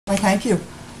thank you.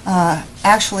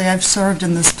 Actually, I've served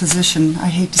in this position, I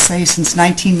hate to say, since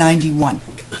 1991.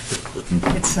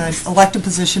 It's an elected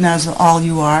position, as all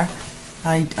you are.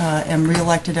 I am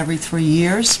re-elected every 3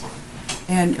 years,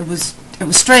 and it was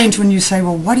strange when you say,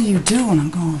 well, what do you do? And I'm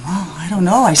going, well, I don't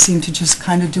know. I seem to just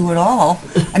kind of do it all.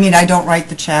 I mean, I don't write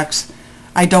the checks.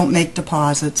 I don't make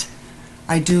deposits.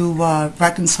 I do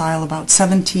reconcile about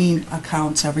 17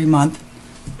 accounts every month.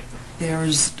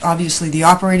 There's obviously the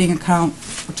operating account,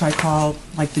 which I call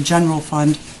like the general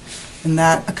fund. In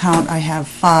that account, I have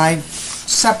 5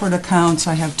 separate accounts.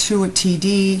 I have 2 at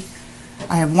TD,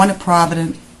 I have 1 at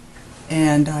Provident,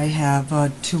 and I have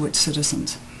 2 at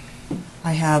Citizens.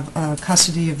 I have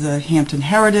custody of the Hampton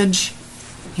Heritage,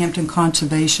 Hampton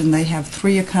Conservation. They have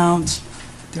 3 accounts.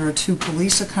 There are 2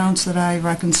 police accounts that I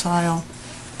reconcile.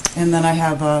 And then I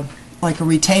have like a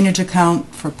retainage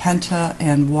account for Penta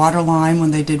and Waterline when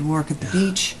they did work at the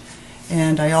beach.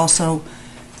 And I also,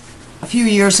 a few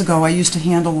years ago, I used to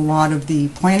handle a lot of the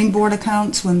planning board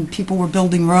accounts when people were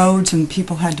building roads and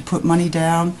people had to put money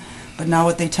down. But now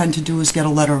what they tend to do is get a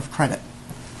letter of credit.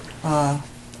 I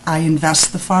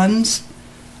invest the funds.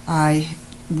 I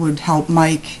would help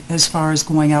Mike as far as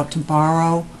going out to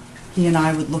borrow. He and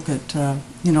I would look at,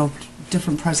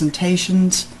 different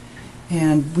presentations.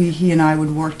 And he and I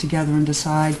would work together and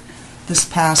decide. This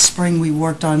past spring we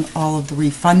worked on all of the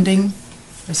refunding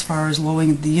as far as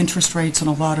lowering the interest rates on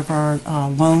a lot of our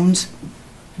loans.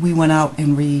 We went out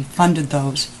and refunded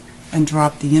those and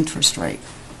dropped the interest rate.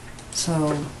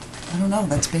 So, I don't know,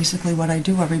 that's basically what I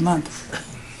do every month.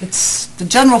 The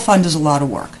general fund is a lot of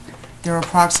work. There are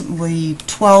approximately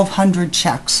 1,200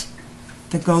 checks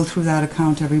that go through that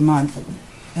account every month.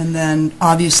 And then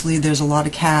obviously there's a lot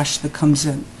of cash that comes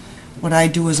in. What I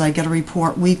do is I get a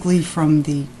report weekly from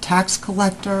the tax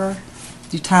collector,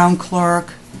 the town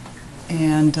clerk,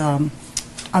 and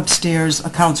upstairs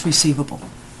accounts receivable.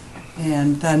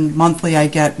 And then monthly I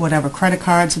get whatever credit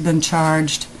cards have been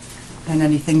charged and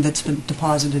anything that's been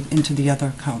deposited into the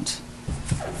other accounts.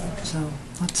 So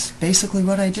that's basically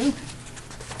what I do.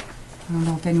 I don't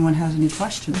know if anyone has any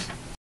questions.